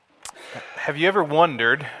Have you ever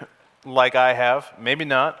wondered, like I have, maybe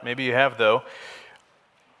not, maybe you have though,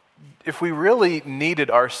 if we really needed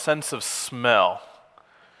our sense of smell?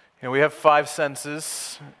 You know, we have five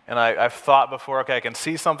senses, and I've thought before, okay, I can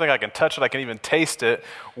see something, I can touch it, I can even taste it.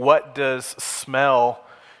 What does smell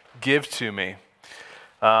give to me?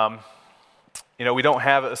 We don't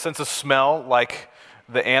have a sense of smell like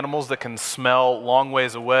the animals that can smell long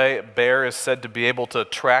ways away. A bear is said to be able to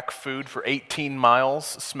track food for 18 miles,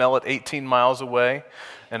 smell it 18 miles away.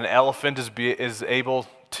 And an elephant is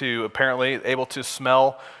apparently able to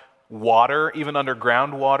smell water, even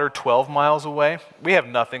underground water, 12 miles away. We have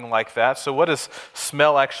nothing like that. So what does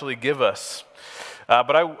smell actually give us?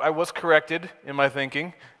 But I was corrected in my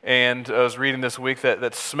thinking, and I was reading this week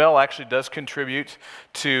that smell actually does contribute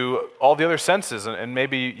to all the other senses, and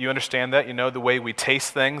maybe you understand that. You know, the way we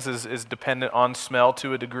taste things is dependent on smell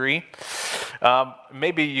to a degree.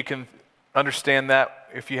 Maybe you can understand that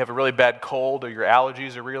if you have a really bad cold or your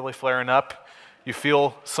allergies are really flaring up. You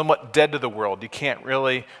feel somewhat dead to the world. You can't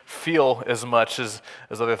really feel as much as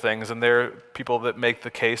other things. And there are people that make the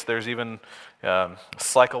case there's even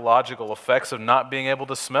psychological effects of not being able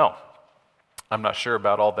to smell. I'm not sure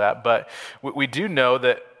about all that, but we do know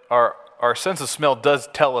that our sense of smell does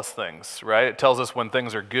tell us things, right? It tells us when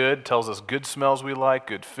things are good, tells us good smells we like,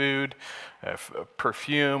 good food,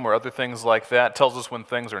 perfume, or other things like that. It tells us when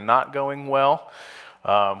things are not going well.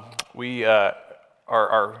 Our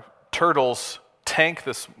turtle's tank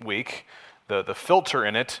this week, the filter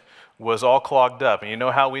in it was all clogged up. And you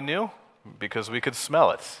know how we knew? Because we could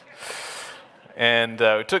smell it. And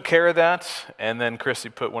we took care of that, and then Chrissy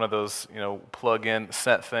put one of those, plug-in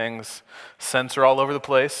scent things, sensor all over the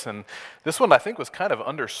place. And this one I think was kind of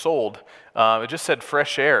undersold. It just said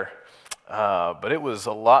fresh air, but it was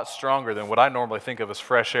a lot stronger than what I normally think of as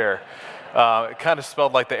fresh air. It kind of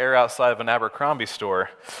smelled like the air outside of an Abercrombie store.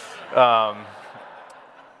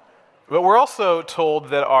 But we're also told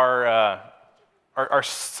that our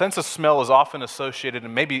sense of smell is often associated,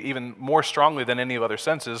 and maybe even more strongly than any of other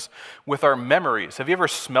senses, with our memories. Have you ever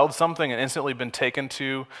smelled something and instantly been taken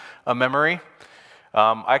to a memory?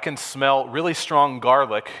 I can smell really strong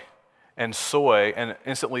garlic and soy and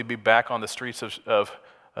instantly be back on the streets of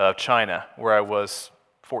China, where I was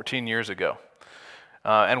 14 years ago.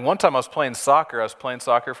 And one time I was playing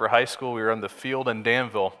soccer for high school. We were on the field in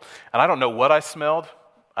Danville, and I don't know what I smelled.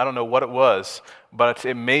 I don't know what it was, but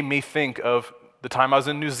it made me think of the time I was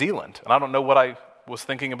in New Zealand. And I don't know what I was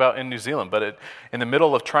thinking about in New Zealand, but in the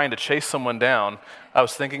middle of trying to chase someone down, I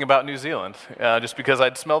was thinking about New Zealand just because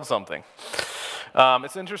I'd smelled something.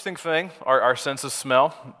 It's an interesting thing, our sense of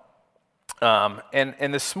smell.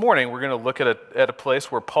 And this morning, we're going to look at a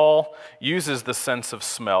place where Paul uses the sense of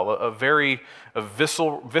smell, a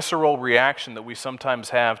visceral reaction that we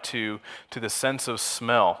sometimes have to the sense of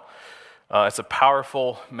smell. It's a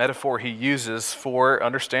powerful metaphor he uses for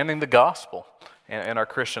understanding the gospel and our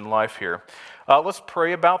Christian life here. Let's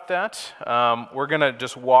pray about that. We're going to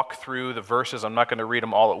just walk through the verses. I'm not going to read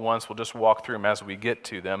them all at once. We'll just walk through them as we get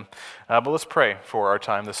to them. But let's pray for our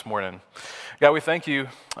time this morning. God, we thank you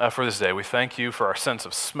for this day. We thank you for our sense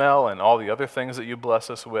of smell and all the other things that you bless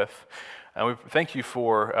us with. And we thank you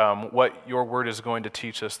for what your word is going to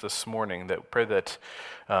teach us this morning. That pray that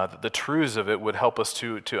the truths of it would help us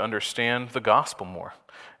to understand the gospel more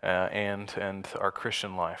and our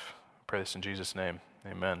Christian life. I pray this in Jesus' name.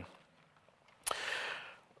 Amen.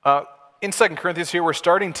 In 2 Corinthians here, we're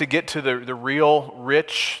starting to get to the real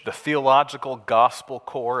rich, the theological gospel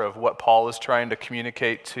core of what Paul is trying to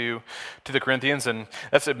communicate to the Corinthians, and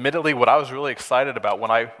that's admittedly what I was really excited about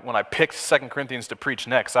when I picked 2 Corinthians to preach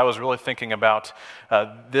next. I was really thinking about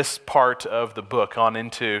this part of the book on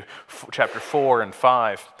into chapter 4 and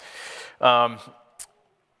 5.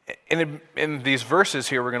 In these verses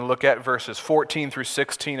here, we're going to look at verses 14 through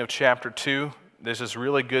 16 of chapter 2. There's this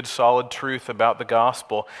really good, solid truth about the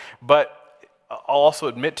gospel. But I'll also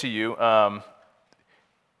admit to you,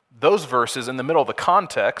 those verses in the middle of the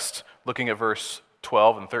context, looking at verse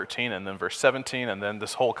 12 and 13, and then verse 17, and then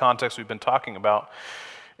this whole context we've been talking about,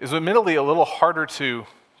 is admittedly a little harder to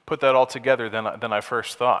put that all together than I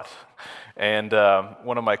first thought. And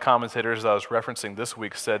one of my commentators I was referencing this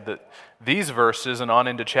week said that these verses and on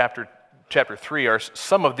into chapter 3 are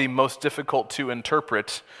some of the most difficult to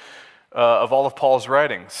interpret of all of Paul's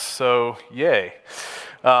writings. So, yay.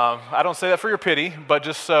 I don't say that for your pity, but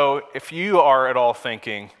just so if you are at all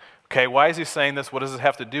thinking, okay, why is he saying this? What does it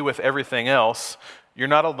have to do with everything else? You're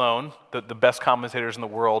not alone. The best commentators in the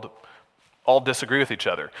world all disagree with each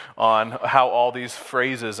other on how all these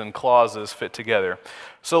phrases and clauses fit together.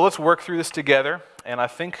 So let's work through this together, and I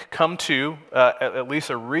think come to at least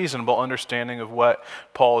a reasonable understanding of what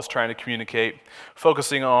Paul is trying to communicate,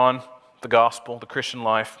 focusing on the gospel, the Christian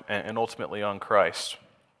life, and ultimately on Christ.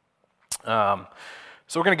 So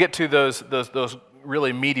we're going to get to those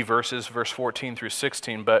really meaty verses, verse 14 through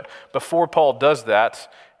 16, but before Paul does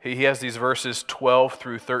that, he has these verses 12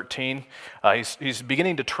 through 13. He's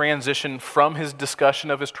beginning to transition from his discussion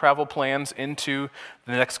of his travel plans into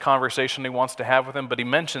the next conversation he wants to have with him, but he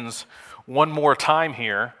mentions one more time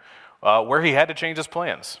here where he had to change his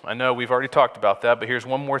plans. I know we've already talked about that, but here's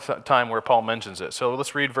one more time where Paul mentions it. So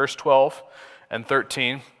let's read verse 12 and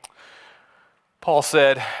 13. Paul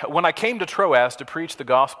said, "When I came to Troas to preach the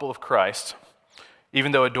gospel of Christ,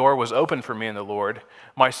 even though a door was open for me in the Lord,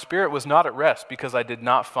 my spirit was not at rest because I did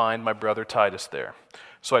not find my brother Titus there.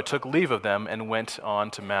 So I took leave of them and went on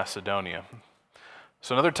to Macedonia."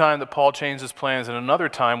 So another time that Paul changed his plans, and another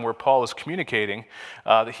time where Paul is communicating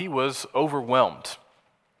that he was overwhelmed.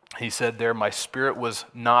 He said there, "My spirit was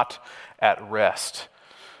not at rest."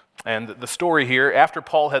 And the story here, after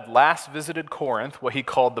Paul had last visited Corinth, what he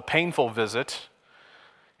called the painful visit,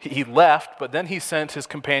 he left, but then he sent his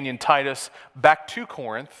companion Titus back to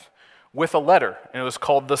Corinth with a letter, and it was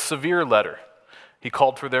called the severe letter. He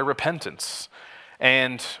called for their repentance.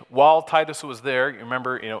 And while Titus was there, you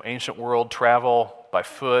remember, ancient world travel by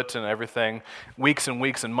foot and everything, weeks and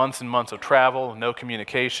weeks and months of travel, no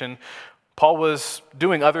communication. Paul was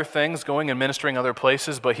doing other things, going and ministering other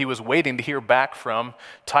places, but he was waiting to hear back from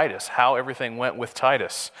Titus, how everything went with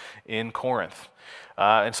Titus in Corinth.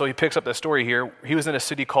 And so he picks up that story here. He was in a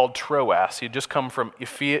city called Troas. He had just come from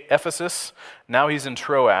Ephesus. Now he's in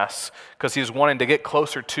Troas because he's wanting to get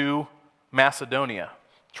closer to Macedonia.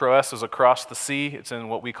 Troas is across the sea. It's in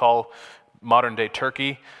what we call modern-day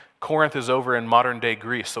Turkey. Corinth is over in modern-day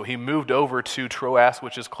Greece. So he moved over to Troas,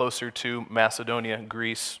 which is closer to Macedonia,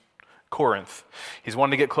 Greece, Corinth. He's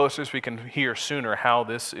wanting to get closer so we can hear sooner how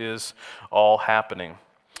this is all happening.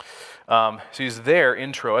 So he's there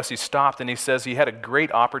in Troas. He stopped and he says he had a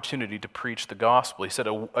great opportunity to preach the gospel. He said,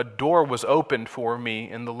 a door was opened for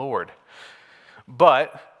me in the Lord.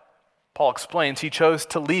 But, Paul explains, he chose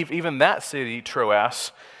to leave even that city,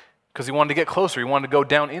 Troas, because he wanted to get closer. He wanted to go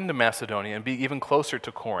down into Macedonia and be even closer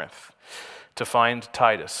to Corinth to find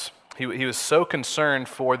Titus. He was so concerned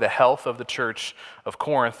for the health of the church of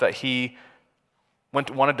Corinth that he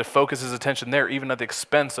wanted to focus his attention there, even at the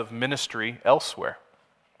expense of ministry elsewhere.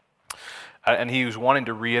 And he was wanting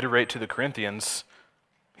to reiterate to the Corinthians,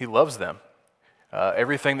 he loves them.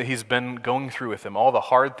 Everything that he's been going through with them, all the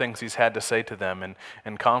hard things he's had to say to them,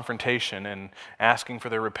 and confrontation and asking for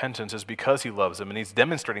their repentance is because he loves them. And he's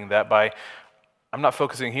demonstrating that by, I'm not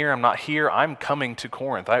focusing here, I'm not here, I'm coming to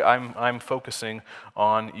Corinth. I'm focusing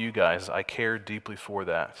on you guys. I care deeply for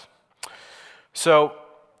that. So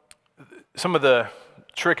some of the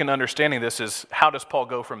trick in understanding this is, how does Paul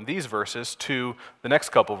go from these verses to the next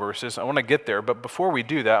couple verses? I want to get there, but before we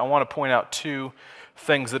do that, I want to point out two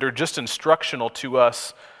things that are just instructional to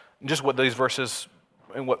us, just what these verses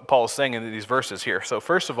and what Paul is saying in these verses here. So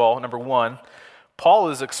first of all, number one, Paul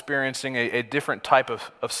is experiencing a different type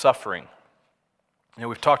of suffering.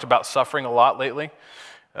 We've talked about suffering a lot lately.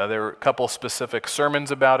 There were a couple specific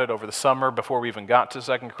sermons about it over the summer before we even got to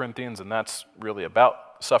 2 Corinthians, and that's really about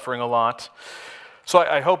suffering a lot. So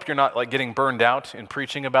I hope you're not getting burned out in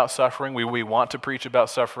preaching about suffering. We want to preach about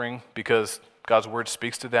suffering because God's word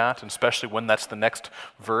speaks to that, and especially when that's the next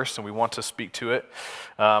verse and we want to speak to it.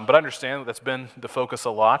 But understand that's been the focus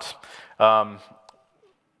a lot.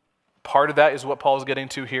 Part of that is what Paul's getting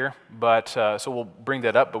to here, but so we'll bring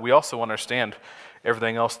that up, but we also understand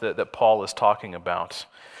everything else that Paul is talking about.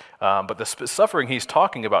 But the suffering he's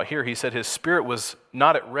talking about here, he said his spirit was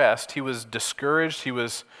not at rest. He was discouraged. He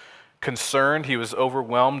was concerned. He was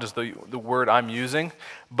overwhelmed is the word I'm using.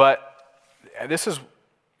 But this is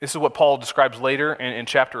what Paul describes later in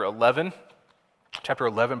chapter 11. Chapter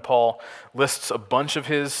 11, Paul lists a bunch of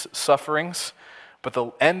his sufferings. But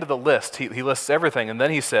the end of the list, he lists everything. And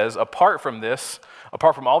then he says, apart from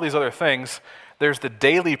all these other things, there's the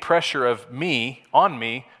daily pressure of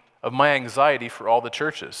my anxiety for all the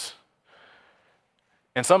churches.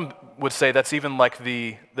 And some would say that's even like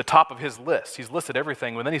the top of his list. He's listed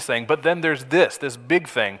everything, but then he's saying, but then there's this big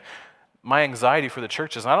thing, my anxiety for the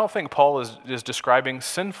churches. And I don't think Paul is describing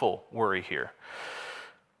sinful worry here.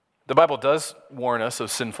 The Bible does warn us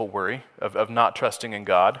of sinful worry, of not trusting in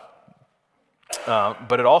God.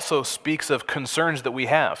 But it also speaks of concerns that we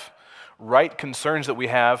have right concerns that we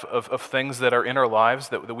have of things that are in our lives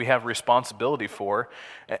that we have responsibility for,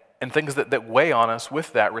 and things that weigh on us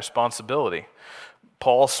with that responsibility.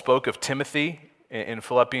 Paul spoke of Timothy in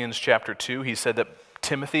Philippians chapter 2. He said that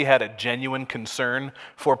Timothy had a genuine concern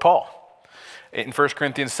for Paul. In 1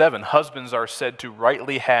 Corinthians 7, husbands are said to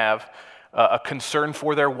rightly have a concern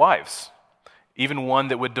for their wives, even one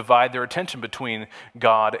that would divide their attention between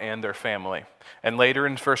God and their family. And later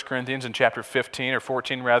in 1 Corinthians, in chapter 15, or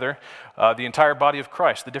 14 rather, the entire body of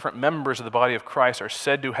Christ, the different members of the body of Christ are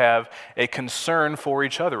said to have a concern for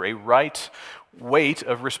each other, a right weight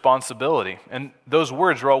of responsibility. And those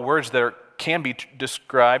words are all words that can be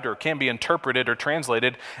described or can be interpreted or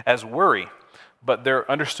translated as worry, but they're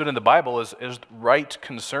understood in the Bible as right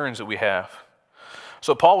concerns that we have.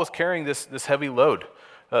 So Paul was carrying this heavy load,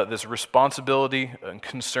 this responsibility and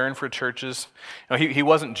concern for churches. He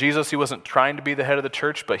wasn't Jesus, he wasn't trying to be the head of the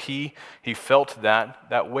church, but he felt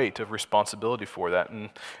that weight of responsibility for that. And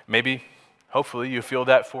maybe, hopefully, you feel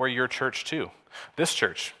that for your church too. This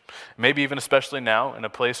church, maybe even especially now in a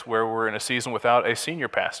place where we're in a season without a senior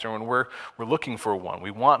pastor, when we're looking for one, we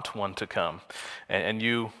want one to come, and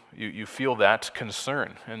you feel that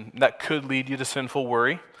concern, and that could lead you to sinful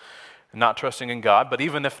worry, not trusting in God. But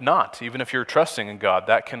even if not, even if you're trusting in God,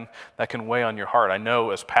 that can weigh on your heart. I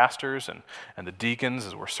know as pastors and the deacons,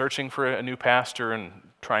 as we're searching for a new pastor and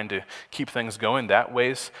trying to keep things going, that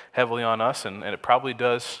weighs heavily on us, and it probably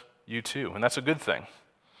does you too, and that's a good thing.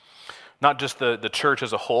 Not just the church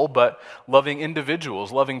as a whole, but loving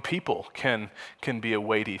individuals, loving people can be a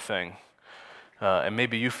weighty thing. And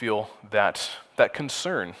maybe you feel that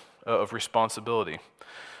concern of responsibility.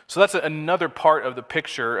 So that's another part of the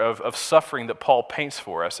picture of suffering that Paul paints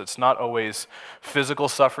for us. It's not always physical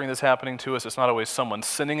suffering that's happening to us. It's not always someone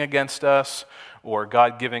sinning against us or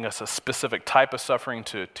God giving us a specific type of suffering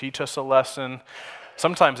to teach us a lesson.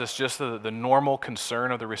 Sometimes it's just the normal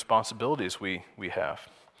concern of the responsibilities we have.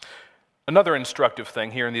 Another instructive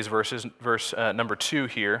thing here in these verses, verse number 2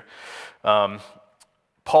 here,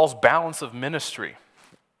 Paul's balance of ministry.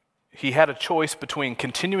 He had a choice between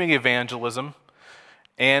continuing evangelism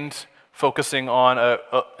and focusing on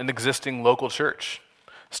an existing local church,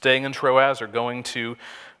 staying in Troas or going to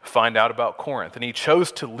find out about Corinth. And he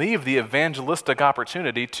chose to leave the evangelistic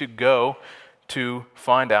opportunity to go to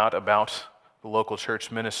find out about the local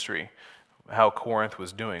church ministry, how Corinth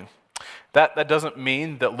was doing. That doesn't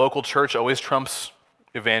mean that local church always trumps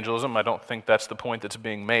evangelism. I don't think that's the point that's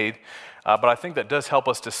being made. But I think that does help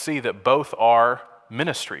us to see that both are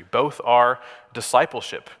ministry, both are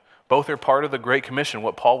discipleship, both are part of the Great Commission,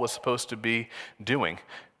 what Paul was supposed to be doing.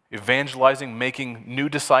 Evangelizing, making new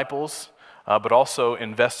disciples, but also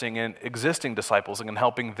investing in existing disciples and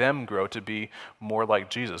helping them grow to be more like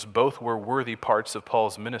Jesus. Both were worthy parts of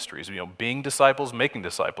Paul's ministries. Being disciples, making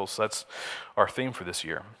disciples. That's our theme for this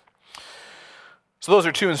year. So those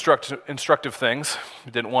are two instructive things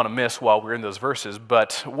we didn't want to miss while we're in those verses.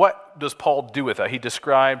 But what does Paul do with that? He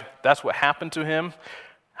described that's what happened to him.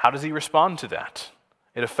 How does he respond to that?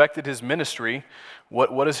 It affected his ministry.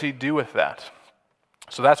 What does he do with that?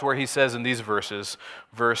 So that's where he says in these verses,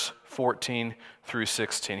 verse 14 through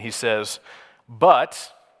 16, he says,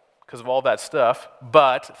 but, because of all that stuff,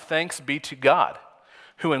 but thanks be to God,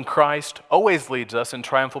 who in Christ always leads us in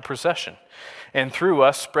triumphal procession, and through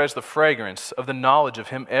us spreads the fragrance of the knowledge of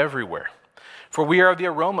him everywhere. For we are the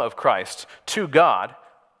aroma of Christ to God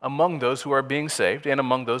among those who are being saved and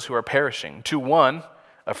among those who are perishing. To one,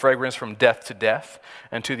 a fragrance from death to death,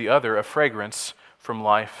 and to the other, a fragrance from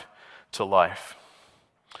life to life.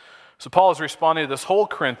 So Paul is responding to this whole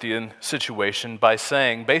Corinthian situation by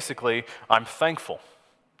saying, basically, I'm thankful.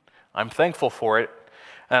 I'm thankful for it,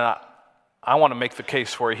 and I want to make the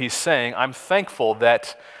case for it. He's saying, I'm thankful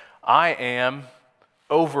that I am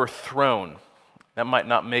overthrown. That might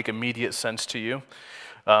not make immediate sense to you.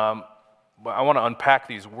 But I want to unpack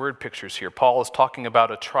these word pictures here. Paul is talking about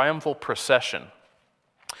a triumphal procession.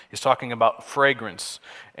 He's talking about fragrance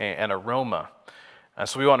and aroma. And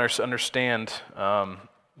so we want to understand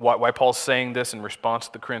why Paul's saying this in response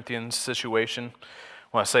to the Corinthian situation.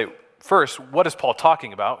 I want to say, first, what is Paul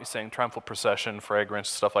talking about? He's saying triumphal procession, fragrance,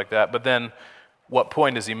 stuff like that. But then, what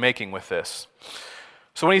point is he making with this?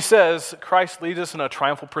 So when he says Christ leads us in a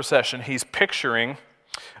triumphal procession, he's picturing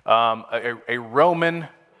a Roman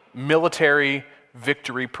military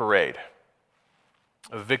victory parade.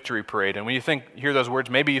 A victory parade. And when you hear those words,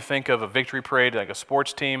 maybe you think of a victory parade like a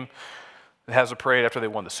sports team that has a parade after they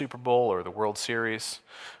won the Super Bowl or the World Series.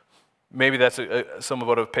 Maybe that's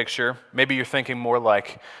somewhat of a picture. Maybe you're thinking more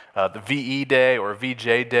like the VE Day or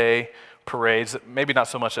VJ Day parades. Maybe not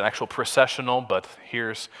so much an actual processional, but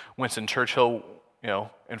here's Winston Churchill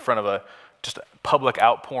in front of just a public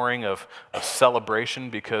outpouring of celebration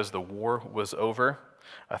because the war was over.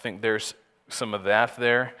 I think there's some of that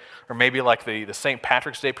there. Or maybe like the St.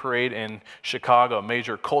 Patrick's Day Parade in Chicago, a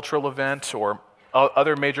major cultural event, or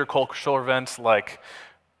other major cultural events like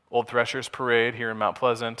Old Threshers Parade here in Mount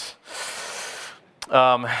Pleasant.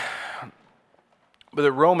 But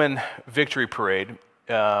the Roman Victory Parade,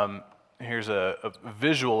 here's a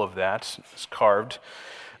visual of that. It's carved.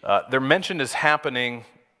 They're mentioned as happening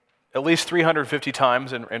at least 350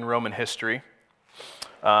 times in Roman history.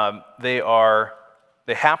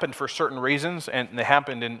 They happened for certain reasons, and they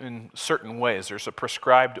happened in certain ways. There's a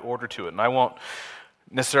prescribed order to it, and I won't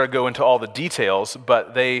necessarily go into all the details,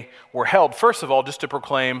 but they were held, first of all, just to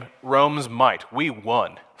proclaim Rome's might. We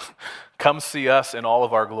won. Come see us in all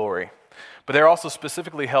of our glory. But they're also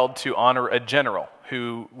specifically held to honor a general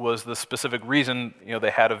who was the specific reason they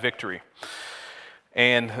had a victory.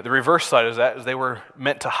 And the reverse side of that is they were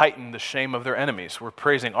meant to heighten the shame of their enemies. We're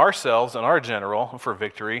praising ourselves and our general for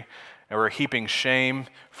victory, and we're heaping shame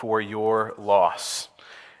for your loss.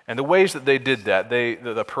 And the ways that they did that,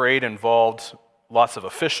 the parade involved lots of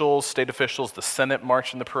officials, state officials. The Senate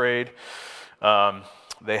marched in the parade.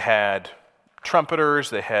 They had trumpeters,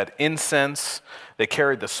 they had incense, they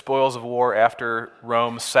carried the spoils of war. After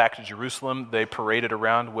Rome sacked Jerusalem, they paraded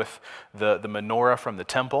around with the menorah from the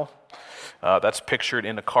temple. That's pictured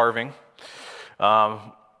in a carving.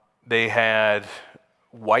 They had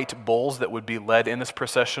white bulls that would be led in this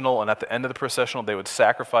processional, and at the end of the processional, they would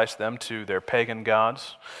sacrifice them to their pagan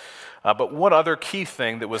gods. But one other key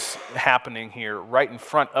thing that was happening here, right in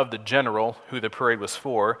front of the general, who the parade was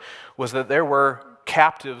for, was that there were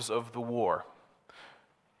captives of the war.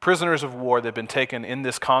 Prisoners of war that had been taken in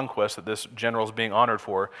this conquest that this general is being honored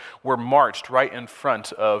for were marched right in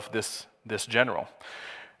front of this general.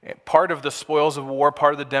 Part of the spoils of war,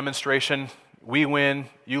 part of the demonstration, we win,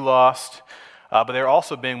 you lost, but they're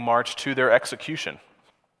also being marched to their execution.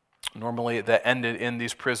 Normally that ended in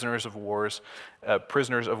these prisoners of war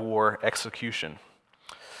execution.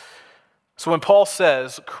 So when Paul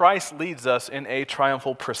says Christ leads us in a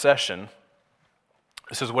triumphal procession,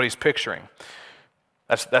 this is what he's picturing.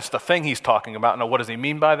 That's the thing he's talking about. Now, what does he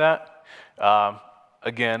mean by that?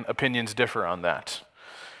 Again, opinions differ on that.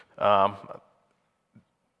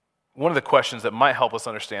 One of the questions that might help us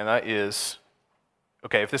understand that is,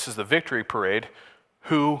 okay, if this is the victory parade,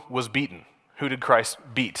 who was beaten? Who did Christ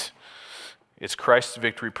beat? It's Christ's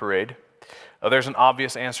victory parade. There's an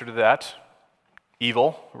obvious answer to that.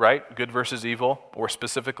 Evil, right? Good versus evil, or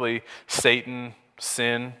specifically Satan,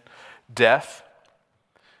 sin, death.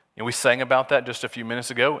 And we sang about that just a few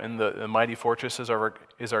minutes ago in the Mighty Fortress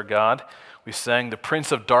is our God. We sang the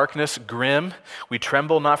Prince of Darkness, grim. We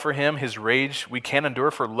tremble not for him, his rage we can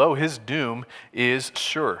endure, for lo, his doom is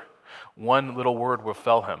sure. One little word will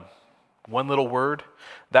fell him. One little word.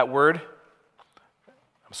 That word,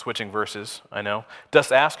 I'm switching verses, I know.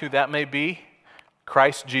 Dost ask who that may be?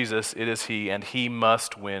 Christ Jesus, it is he, and he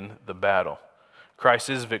must win the battle. Christ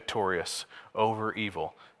is victorious over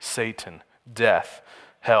evil, Satan, death,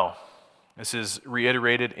 hell. This is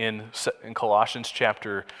reiterated in Colossians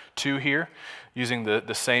chapter 2 here, using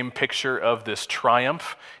the same picture of this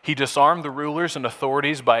triumph. He disarmed the rulers and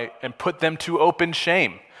authorities and put them to open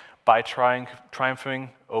shame by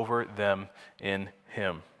triumphing over them in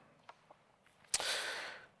him.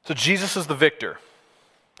 So Jesus is the victor.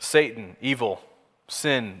 Satan, evil,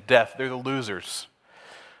 sin, death, they're the losers.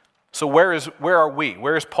 So where are we?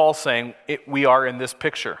 Where is Paul saying we are in this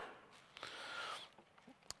picture?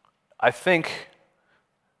 I think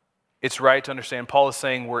it's right to understand Paul is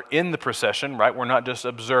saying we're in the procession, right? We're not just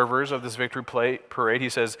observers of this victory parade. He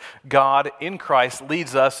says God in Christ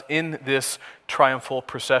leads us in this triumphal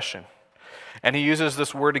procession. And he uses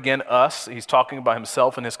this word again, us. He's talking about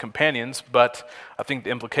himself and his companions, but I think the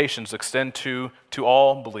implications extend to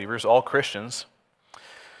all believers, all Christians.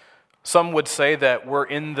 Some would say that we're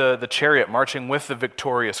in the chariot marching with the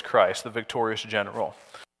victorious Christ, the victorious general.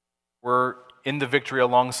 We're in the victory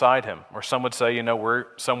alongside him. Or some would say, we're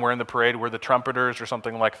somewhere in the parade, we're the trumpeters or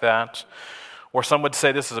something like that. Or some would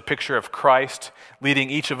say this is a picture of Christ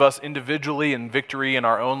leading each of us individually in victory in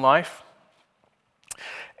our own life.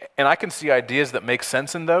 And I can see ideas that make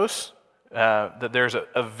sense in those, that there's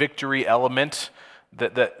a victory element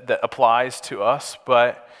that applies to us,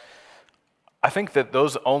 but I think that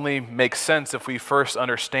those only make sense if we first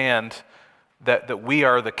understand that we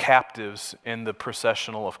are the captives in the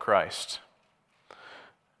processional of Christ.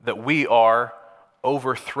 That we are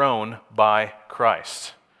overthrown by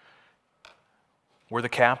Christ. We're the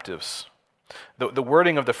captives. The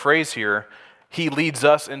wording of the phrase here, he leads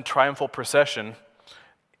us in triumphal procession.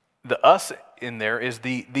 The us in there is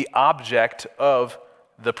the object of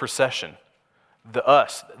the procession. The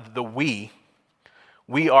us, the we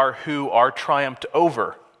are who are triumphed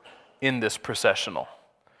over in this processional.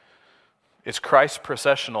 It's Christ's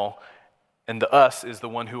processional, and the us is the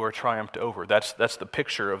one who are triumphed over. That's the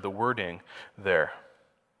picture of the wording there.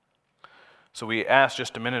 So we asked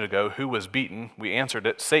just a minute ago, who was beaten? We answered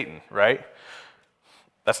it, Satan, right?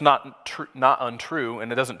 That's not untrue,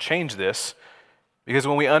 and it doesn't change this, because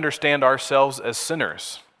when we understand ourselves as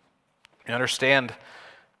sinners, we understand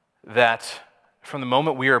that from the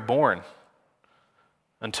moment we are born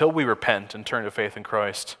until we repent and turn to faith in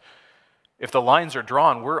Christ, if the lines are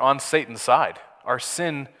drawn, we're on Satan's side. Our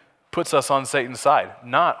sin puts us on Satan's side,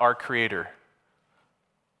 not our Creator.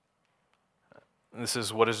 This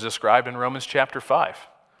is what is described in Romans chapter 5.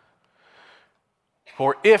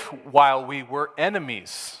 For if, while we were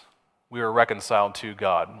enemies, we were reconciled to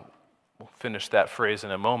God. We'll finish that phrase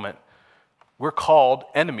in a moment. We're called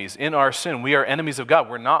enemies in our sin. We are enemies of God.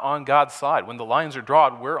 We're not on God's side. When the lines are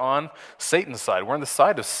drawn, we're on Satan's side. We're on the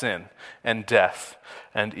side of sin and death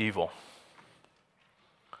and evil.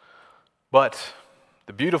 But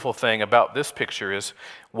the beautiful thing about this picture is,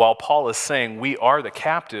 while Paul is saying we are the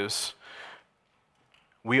captives,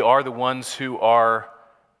 we are the ones who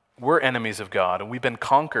we're enemies of God, and we've been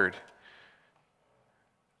conquered.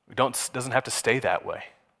 It doesn't have to stay that way.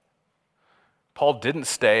 Paul didn't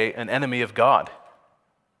stay an enemy of God.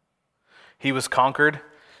 He was conquered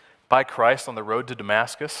by Christ on the road to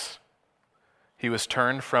Damascus. He was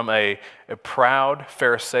turned from a proud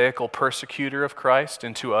Pharisaical persecutor of Christ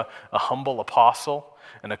into a humble apostle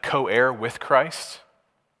and a co-heir with Christ.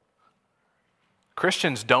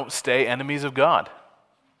 Christians don't stay enemies of God.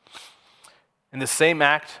 In the same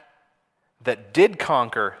act that did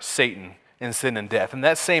conquer Satan in sin and death, in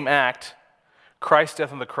that same act, Christ's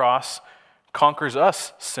death on the cross conquers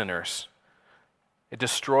us sinners. It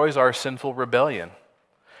destroys our sinful rebellion.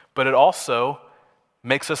 But it also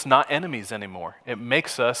makes us not enemies anymore. It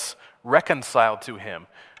makes us reconciled to Him.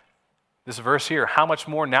 This verse here, how much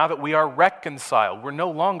more now that we are reconciled? We're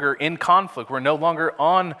no longer in conflict. We're no longer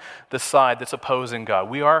on the side that's opposing God.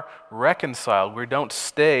 We are reconciled. We don't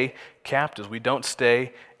stay captives. We don't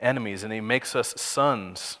stay enemies. And He makes us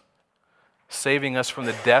sons, saving us from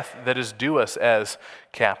the death that is due us as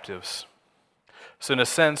captives. So in a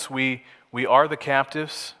sense, we are the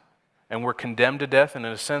captives, and we're condemned to death, and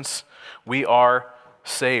in a sense, we are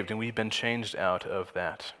saved, and we've been changed out of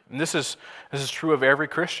that. And this is true of every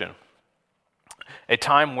Christian. A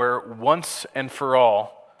time where once and for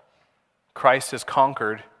all, Christ has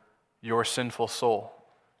conquered your sinful soul.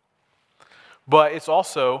 But it's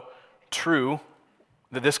also true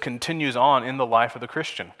that this continues on in the life of the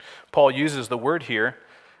Christian. Paul uses the word here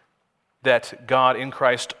that God in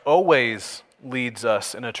Christ always leads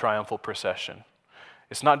us in a triumphal procession.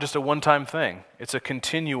 It's not just a one-time thing. It's a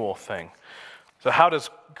continual thing. So how does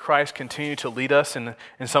Christ continue to lead us in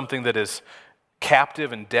something that is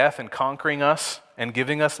captive in death and conquering us and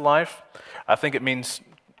giving us life? I think it means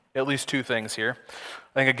at least two things here.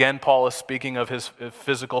 I think, again, Paul is speaking of his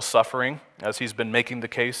physical suffering, as he's been making the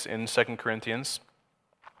case in 2 Corinthians.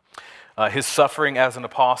 His suffering as an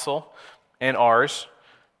apostle and ours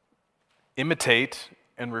imitate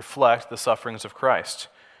and reflect the sufferings of Christ.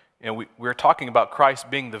 And we're talking about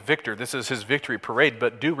Christ being the victor. This is his victory parade,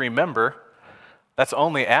 but do remember, that's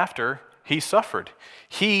only after he suffered.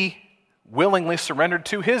 He willingly surrendered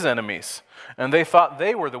to his enemies, and they thought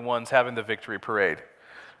they were the ones having the victory parade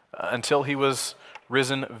until he was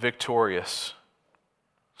risen victorious.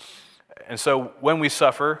 And so when we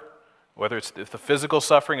suffer, whether it's the physical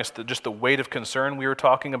suffering, it's just the weight of concern we were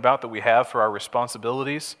talking about that we have for our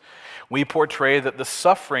responsibilities, we portray that the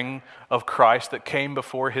suffering of Christ that came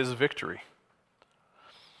before his victory.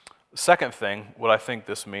 The second thing, what I think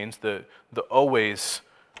this means, the always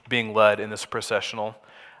being led in this processional,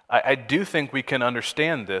 I do think we can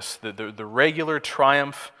understand this, the regular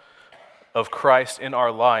triumph of Christ in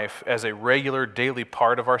our life as a regular daily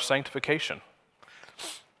part of our sanctification.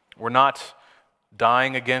 We're not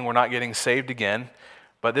dying again, we're not getting saved again,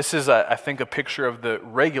 but this is, I think, a picture of the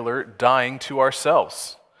regular dying to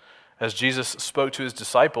ourselves. As Jesus spoke to his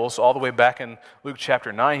disciples all the way back in Luke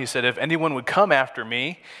chapter 9, he said, if anyone would come after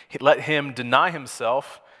me, let him deny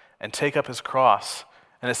himself and take up his cross.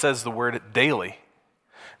 And it says the word daily.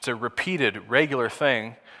 It's a repeated, regular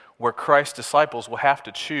thing where Christ's disciples will have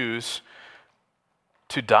to choose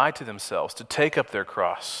to die to themselves, to take up their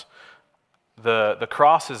cross. The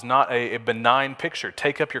cross is not a benign picture.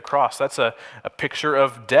 Take up your cross. That's a picture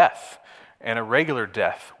of death, and a regular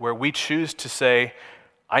death, where we choose to say,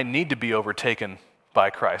 I need to be overtaken by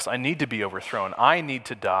Christ. I need to be overthrown. I need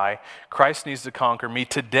to die. Christ needs to conquer me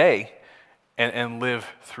today and live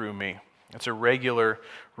through me. It's a regular,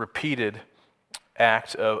 repeated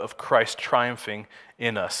act of Christ triumphing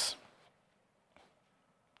in us.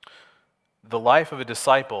 The life of a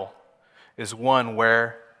disciple is one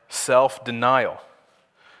where self-denial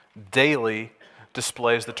daily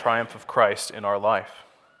displays the triumph of Christ in our life.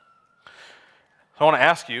 So I want to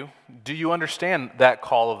ask you, do you understand that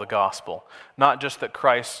call of the gospel? Not just that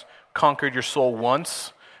Christ conquered your soul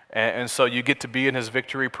once, and so you get to be in his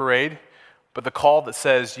victory parade, but the call that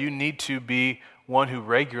says you need to be one who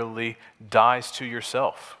regularly dies to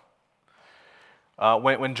yourself.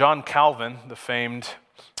 When John Calvin, the famed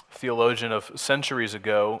theologian of centuries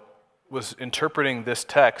ago, was interpreting this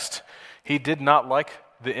text, he did not like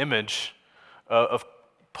the image of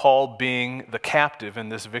Paul being the captive in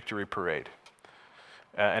this victory parade.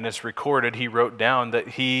 And it's recorded, he wrote down that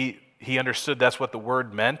he understood that's what the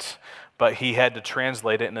word meant, but he had to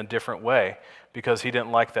translate it in a different way because he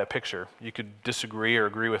didn't like that picture. You could disagree or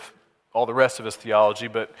agree with all the rest of his theology,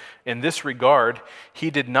 but in this regard, he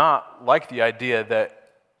did not like the idea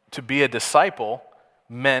that to be a disciple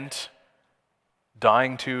meant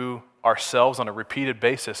dying to ourselves on a repeated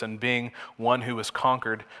basis and being one who was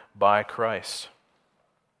conquered by Christ.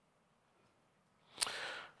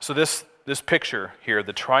 So this picture here,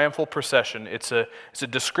 the triumphal procession, it's a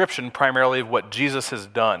description primarily of what Jesus has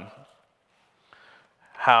done.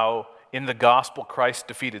 How in the gospel Christ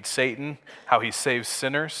defeated Satan, how he saves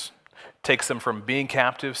sinners, takes them from being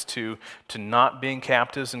captives to not being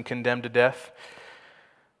captives and condemned to death.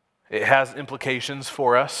 It has implications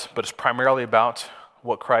for us, but it's primarily about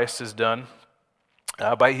what Christ has done.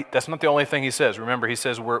 But that's not the only thing he says. Remember, he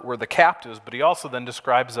says we're the captives, but he also then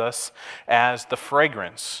describes us as the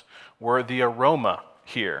fragrance. We're the aroma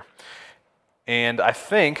here. And I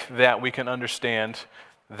think that we can understand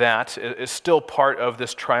that is still part of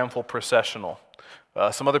this triumphal processional.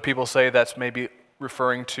 Some other people say that's maybe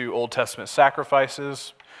referring to Old Testament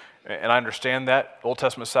sacrifices, and I understand that. Old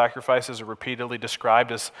Testament sacrifices are repeatedly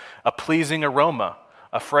described as a pleasing aroma,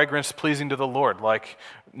 a fragrance pleasing to the Lord, like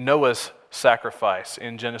Noah's sacrifice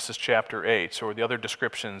in Genesis chapter 8, or the other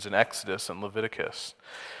descriptions in Exodus and Leviticus.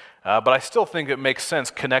 But I still think it makes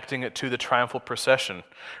sense connecting it to the triumphal procession.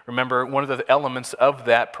 Remember, one of the elements of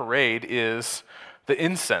that parade is the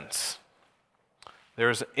incense.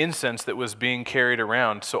 There's incense that was being carried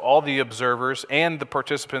around, so all the observers and the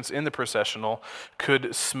participants in the processional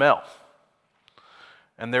could smell.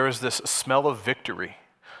 And there was this smell of victory.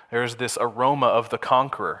 There's this aroma of the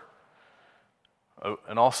conqueror,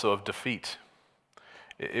 and also of defeat.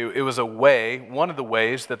 It was a way, one of the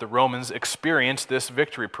ways that the Romans experienced this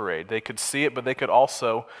victory parade. They could see it, but they could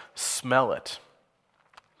also smell it.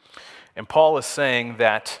 And Paul is saying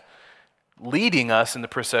that leading us in the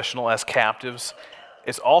processional as captives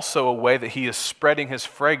is also a way that he is spreading his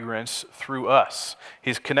fragrance through us.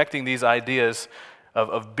 He's connecting these ideas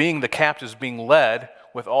of being the captives, being led,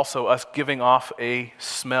 with also us giving off a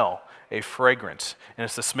smell, a fragrance. And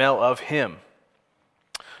it's the smell of him.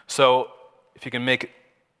 So, if you can make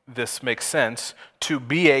this make sense, to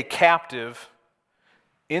be a captive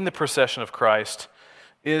in the procession of Christ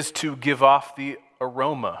is to give off the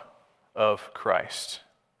aroma of Christ.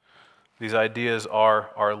 These ideas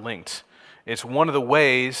are linked. It's one of the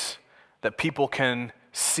ways that people can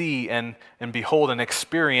see and behold and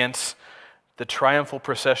experience the triumphal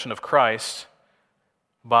procession of Christ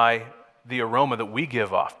by the aroma that we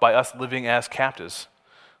give off, by us living as captives.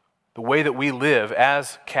 The way that we live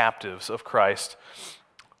as captives of Christ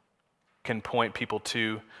can point people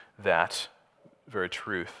to that very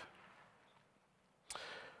truth.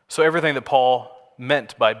 So everything that Paul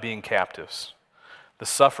meant by being captives, the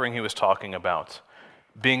suffering he was talking about,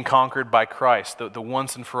 being conquered by Christ, the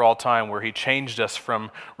once and for all time where he changed us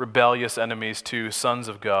from rebellious enemies to sons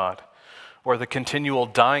of God, or the continual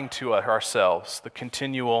dying to ourselves, the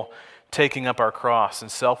continual taking up our cross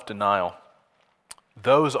and self-denial.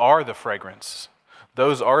 Those are the fragrance.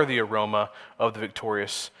 Those are the aroma of the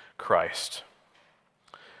victorious Christ.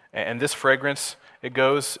 And this fragrance, it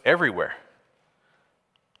goes everywhere.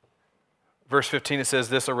 Verse 15, it says,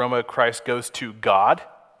 this aroma of Christ goes to God.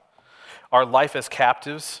 Our life as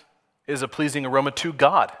captives is a pleasing aroma to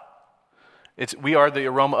God. We are the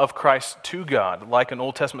aroma of Christ to God, like an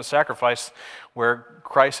Old Testament sacrifice where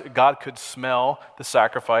God could smell the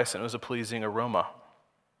sacrifice and it was a pleasing aroma.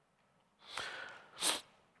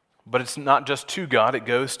 But it's not just to God, it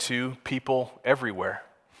goes to people everywhere.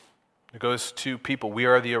 It goes to people. We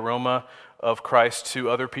are the aroma of Christ to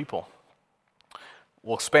other people.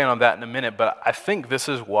 We'll expand on that in a minute, but I think this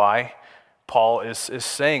is why Paul is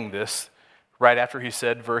saying this right after he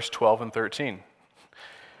said verse 12 and 13.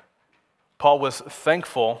 Paul was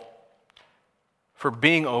thankful for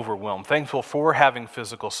being overwhelmed, thankful for having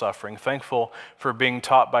physical suffering, thankful for being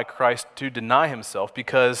taught by Christ to deny himself,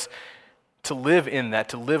 because to live in that,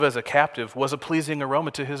 to live as a captive, was a pleasing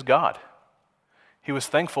aroma to his God. He was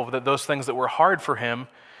thankful that those things that were hard for him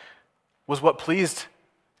was what pleased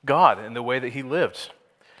God in the way that he lived.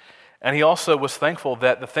 And he also was thankful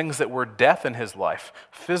that the things that were death in his life,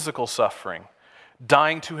 physical suffering,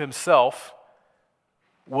 dying to himself,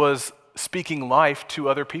 was speaking life to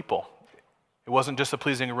other people. It wasn't just a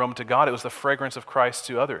pleasing aroma to God, it was the fragrance of Christ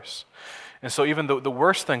to others. And so even the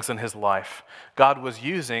worst things in his life, God was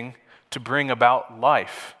using to bring about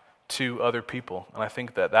life to other people. And I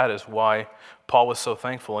think that is why Paul was so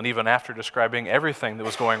thankful. And even after describing everything that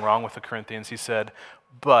was going wrong with the Corinthians, he said,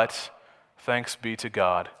 "But thanks be to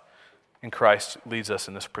God, and Christ leads us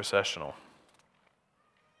in this processional."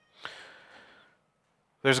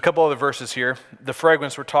 There's a couple other verses here. The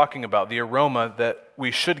fragrance we're talking about, the aroma that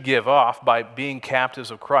we should give off by being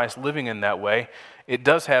captives of Christ, living in that way, it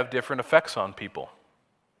does have different effects on people.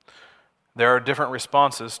 There are different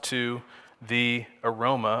responses to the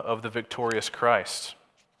aroma of the victorious Christ.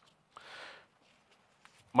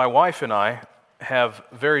 My wife and I have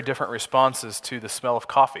very different responses to the smell of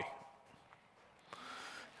coffee.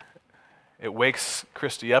 It wakes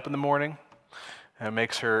Christy up in the morning and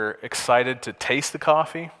makes her excited to taste the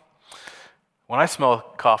coffee. When I smell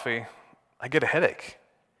coffee, I get a headache.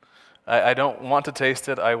 I don't want to taste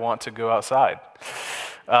it, I want to go outside.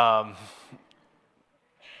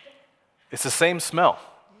 It's the same smell,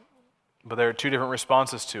 but there are two different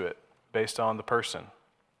responses to it based on the person.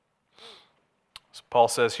 So Paul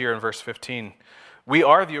says here in verse 15, "We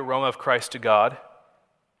are the aroma of Christ to God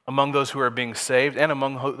among those who are being saved and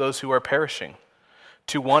among those who are perishing.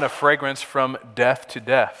 To one, a fragrance from death to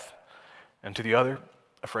death, and to the other,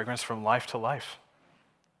 a fragrance from life to life."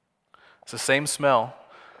 It's the same smell,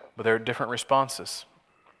 but there are different responses.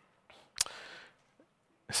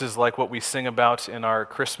 This is like what we sing about in our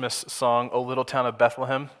Christmas song, "O Little Town of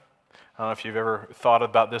Bethlehem." I don't know if you've ever thought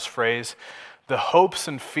about this phrase. The hopes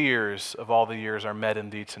and fears of all the years are met in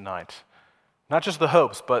thee tonight. Not just the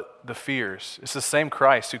hopes, but the fears. It's the same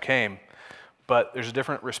Christ who came, but there's a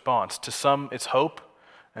different response. To some, it's hope,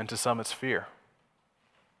 and to some, it's fear.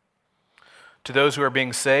 To those who are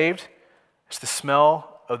being saved, it's the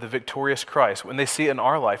smell of the victorious Christ. When they see it in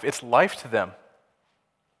our life, it's life to them.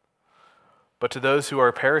 But to those who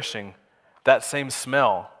are perishing, that same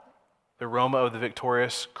smell, the aroma of the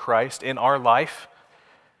victorious Christ in our life,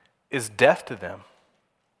 is death to them.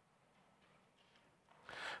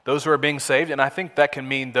 Those who are being saved, and I think that can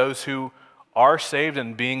mean those who are saved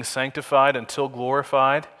and being sanctified until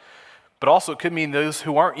glorified, but also it could mean those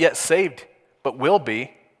who aren't yet saved but will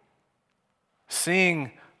be,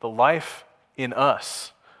 seeing the life in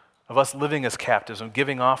us, of us living as captives and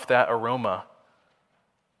giving off that aroma.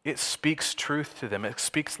 It speaks truth to them. It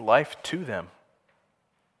speaks life to them.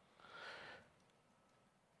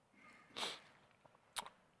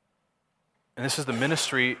 And this is the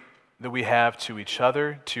ministry that we have to each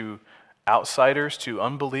other, to outsiders, to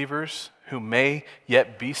unbelievers who may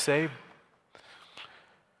yet be saved.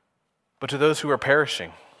 But to those who are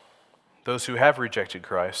perishing, those who have rejected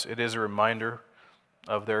Christ, it is a reminder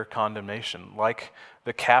of their condemnation. Like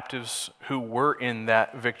the captives who were in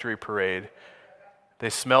that victory parade, they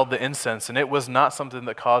smelled the incense, and it was not something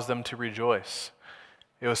that caused them to rejoice.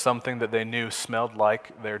 It was something that they knew smelled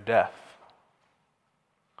like their death.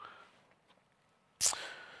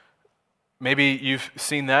 Maybe you've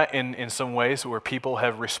seen that in some ways where people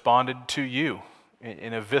have responded to you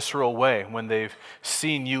in a visceral way when they've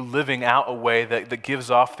seen you living out a way that gives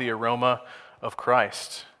off the aroma of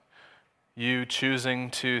Christ. You choosing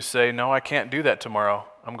to say, "No, I can't do that tomorrow.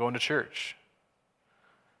 I'm going to church."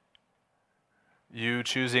 You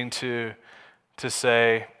choosing to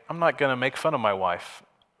say, "I'm not going to make fun of my wife.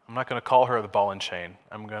 I'm not going to call her the ball and chain.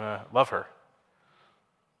 I'm going to love her."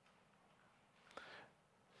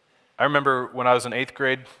 I remember when I was in 8th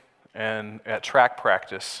grade and at track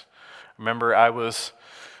practice, I remember I was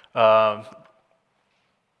by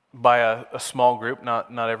a small group,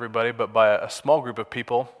 not everybody, but by a small group of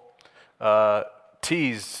people,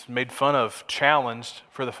 teased, made fun of, challenged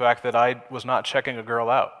for the fact that I was not checking a girl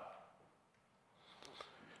out.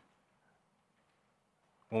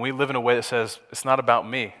 When we live in a way that says, it's not about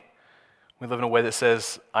me, we live in a way that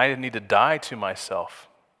says, I need to die to myself.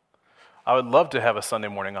 I would love to have a Sunday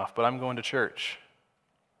morning off, but I'm going to church.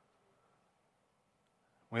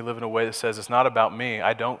 We live in a way that says, it's not about me.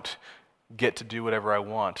 I don't get to do whatever I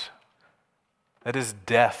want. That is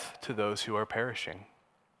death to those who are perishing.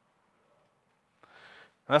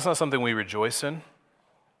 And that's not something we rejoice in.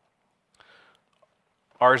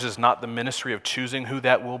 Ours is not the ministry of choosing who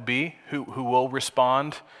that will be, who will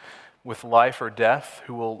respond with life or death,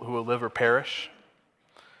 who will live or perish.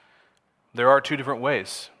 There are two different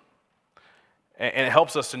ways. And it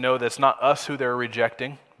helps us to know that it's not us who they're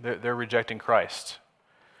rejecting. They're rejecting Christ.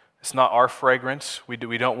 It's not our fragrance. We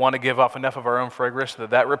don't want to give off enough of our own fragrance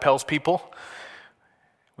that repels people.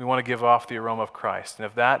 We want to give off the aroma of Christ. And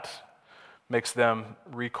if that makes them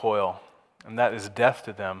recoil, and that is death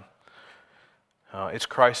to them, it's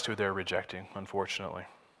Christ who they're rejecting, unfortunately.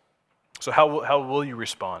 So how will you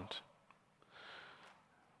respond?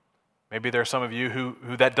 Maybe there are some of you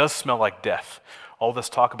who that does smell like death. All this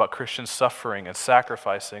talk about Christians suffering and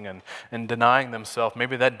sacrificing and denying themselves,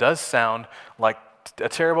 maybe that does sound like a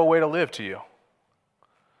terrible way to live to you.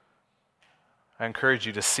 I encourage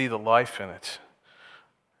you to see the life in it.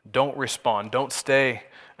 Don't respond. Don't stay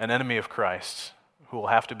an enemy of Christ who will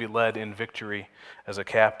have to be led in victory as a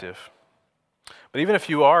captive. But even if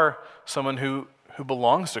you are someone who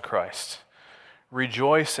belongs to Christ,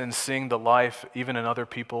 rejoice in seeing the life even in other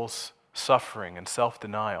people's suffering and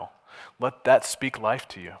self-denial. Let that speak life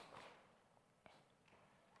to you.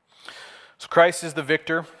 So Christ is the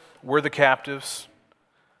victor. We're the captives.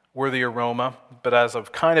 We're the aroma. But as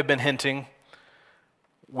I've kind of been hinting,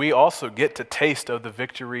 we also get to taste of the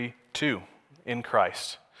victory too in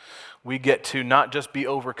Christ. We get to not just be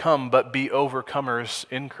overcome, but be overcomers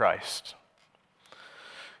in Christ.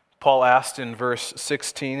 Paul asked in verse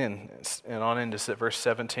 16 and on into verse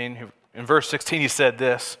 17. In verse 16 he said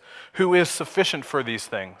this, "Who is sufficient for these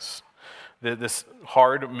things?" This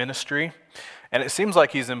hard ministry. And it seems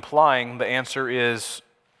like he's implying the answer is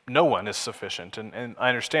no one is sufficient. And I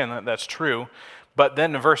understand that that's true. But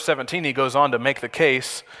then in verse 17 he goes on to make the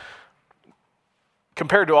case,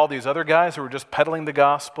 compared to all these other guys who were just peddling the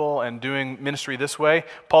gospel and doing ministry this way,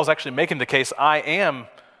 Paul's actually making the case, I am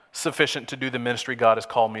sufficient to do the ministry God has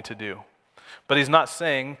called me to do. But he's not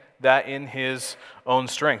saying that in his own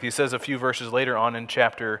strength. He says a few verses later on in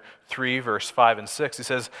chapter 3, verse 5 and 6, he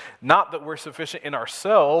says, not that we're sufficient in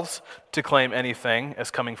ourselves to claim anything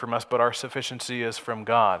as coming from us, but our sufficiency is from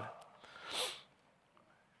God.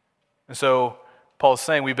 And so Paul is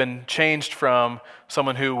saying we've been changed from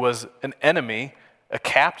someone who was an enemy, a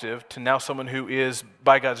captive, to now someone who is,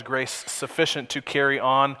 by God's grace, sufficient to carry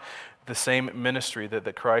on the same ministry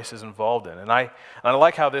that Christ is involved in. And I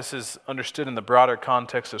like how this is understood in the broader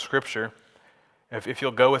context of Scripture. If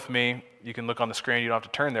you'll go with me, you can look on the screen, you don't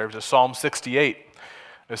have to turn there. It's Psalm 68.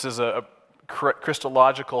 This is a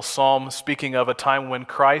Christological psalm speaking of a time when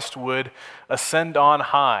Christ would ascend on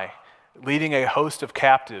high, leading a host of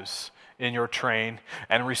captives in your train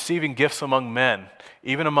and receiving gifts among men,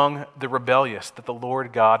 even among the rebellious, that the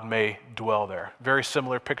Lord God may dwell there. Very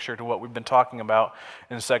similar picture to what we've been talking about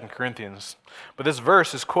in 2 Corinthians. But this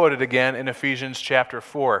verse is quoted again in Ephesians chapter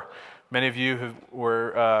 4. Many of you who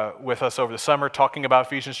were with us over the summer talking about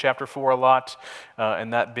Ephesians chapter 4 a lot,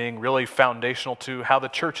 and that being really foundational to how the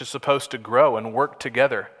church is supposed to grow and work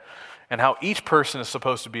together, and how each person is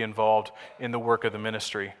supposed to be involved in the work of the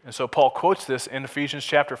ministry. And so Paul quotes this in Ephesians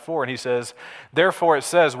chapter 4, and he says, therefore it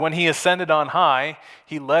says, when he ascended on high,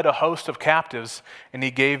 he led a host of captives, and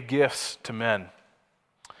he gave gifts to men.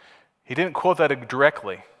 He didn't quote that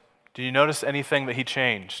directly. Do you notice anything that he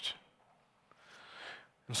changed?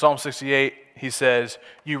 In Psalm 68, he says,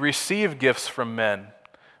 you receive gifts from men.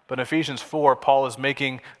 But in Ephesians 4, Paul is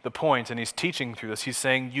making the point, and he's teaching through this. He's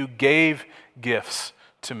saying, you gave gifts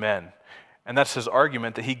to men. And that's his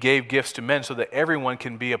argument, that he gave gifts to men so that everyone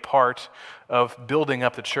can be a part of building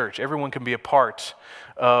up the church. Everyone can be a part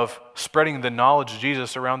of spreading the knowledge of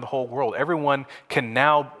Jesus around the whole world. Everyone can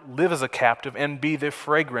now live as a captive and be the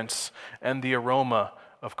fragrance and the aroma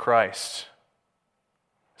of Christ.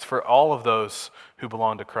 It's for all of those who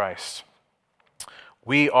belong to Christ.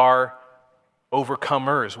 We are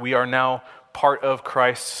overcomers. We are now part of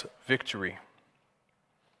Christ's victory.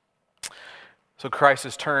 So Christ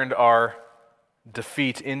has turned our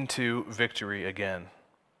defeat into victory again.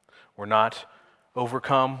 We're not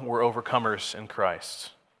overcome, we're overcomers in Christ.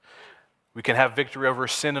 We can have victory over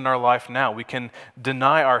sin in our life now. We can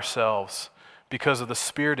deny ourselves because of the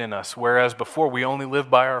Spirit in us, whereas before we only lived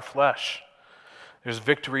by our flesh. There's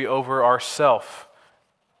victory over ourself.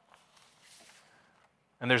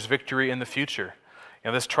 And there's victory in the future.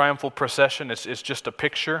 This triumphal procession, it's just a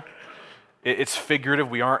picture. It's figurative.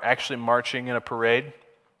 We aren't actually marching in a parade.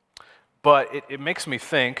 But it makes me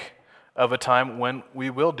think of a time when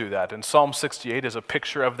we will do that. And Psalm 68 is a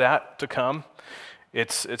picture of that to come.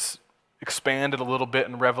 It's expanded a little bit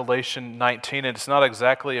in Revelation 19. And it's not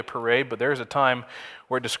exactly a parade, but there's a time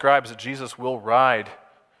where it describes that Jesus will ride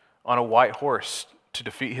on a white horse to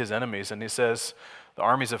defeat his enemies. And he says, the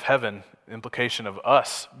armies of heaven, implication of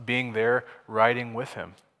us being there riding with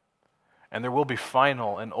him. And there will be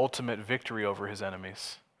final and ultimate victory over his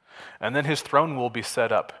enemies. And then his throne will be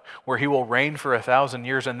set up, where he will reign for 1,000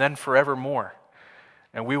 years and then forevermore.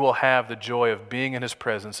 And we will have the joy of being in his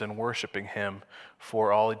presence and worshiping him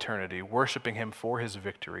for all eternity, worshiping him for his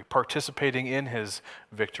victory, participating in his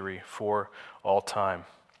victory for all time.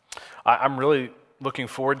 I'm really looking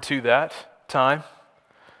forward to that time.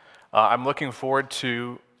 I'm looking forward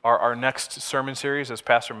to our next sermon series, as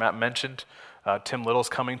Pastor Matt mentioned. Tim Little's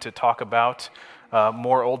coming to talk about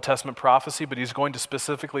more Old Testament prophecy, but he's going to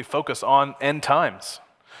specifically focus on end times.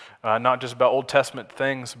 Not just about Old Testament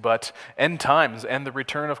things, but end times and the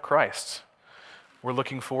return of Christ. We're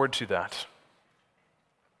looking forward to that.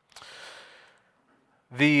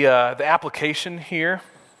 The application here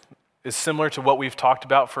is similar to what we've talked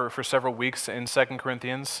about for several weeks in 2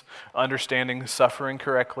 Corinthians, understanding suffering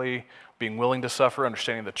correctly, being willing to suffer,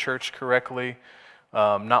 understanding the church correctly,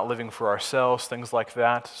 not living for ourselves, things like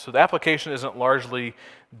that. So the application isn't largely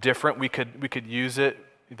different. We could use it,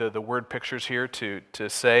 the word pictures here, to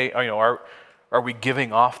say, are we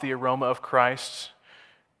giving off the aroma of Christ?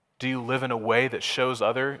 Do you live in a way that shows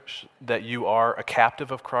others that you are a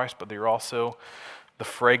captive of Christ, but that you're also the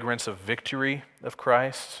fragrance of victory of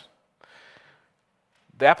Christ?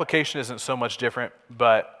 The application isn't so much different,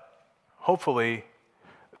 but hopefully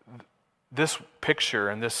this picture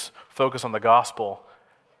and this focus on the gospel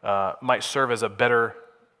might serve as a better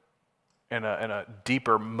and a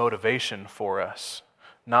deeper motivation for us.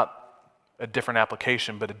 Not a different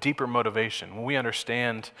application, but a deeper motivation. When we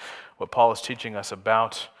understand what Paul is teaching us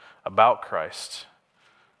about Christ,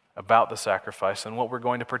 about the sacrifice, and what we're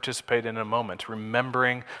going to participate in a moment,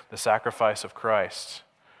 remembering the sacrifice of Christ,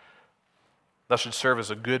 that should serve as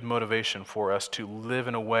a good motivation for us to live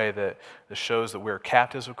in a way that shows that we're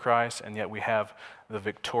captives of Christ, and yet we have the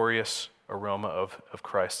victorious aroma of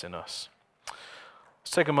Christ in us.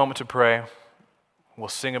 Let's take a moment to pray. We'll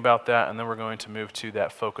sing about that, and then we're going to move to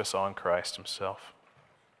that focus on Christ himself.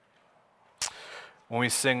 When we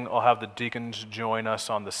sing, I'll have the deacons join us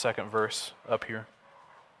on the second verse up here.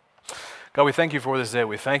 God, we thank you for this day.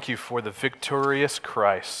 We thank you for the victorious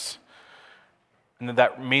Christ. And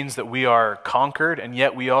that means that we are conquered, and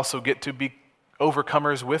yet we also get to be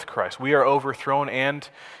overcomers with Christ. We are overthrown, and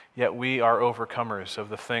yet we are overcomers of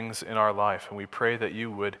the things in our life. And we pray that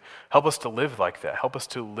you would help us to live like that. Help us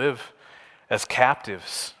to live as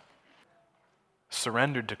captives,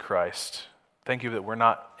 surrendered to Christ. Thank you that we're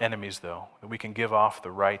not enemies, though, that we can give off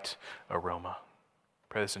the right aroma.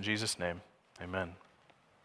 Pray this in Jesus' name. Amen.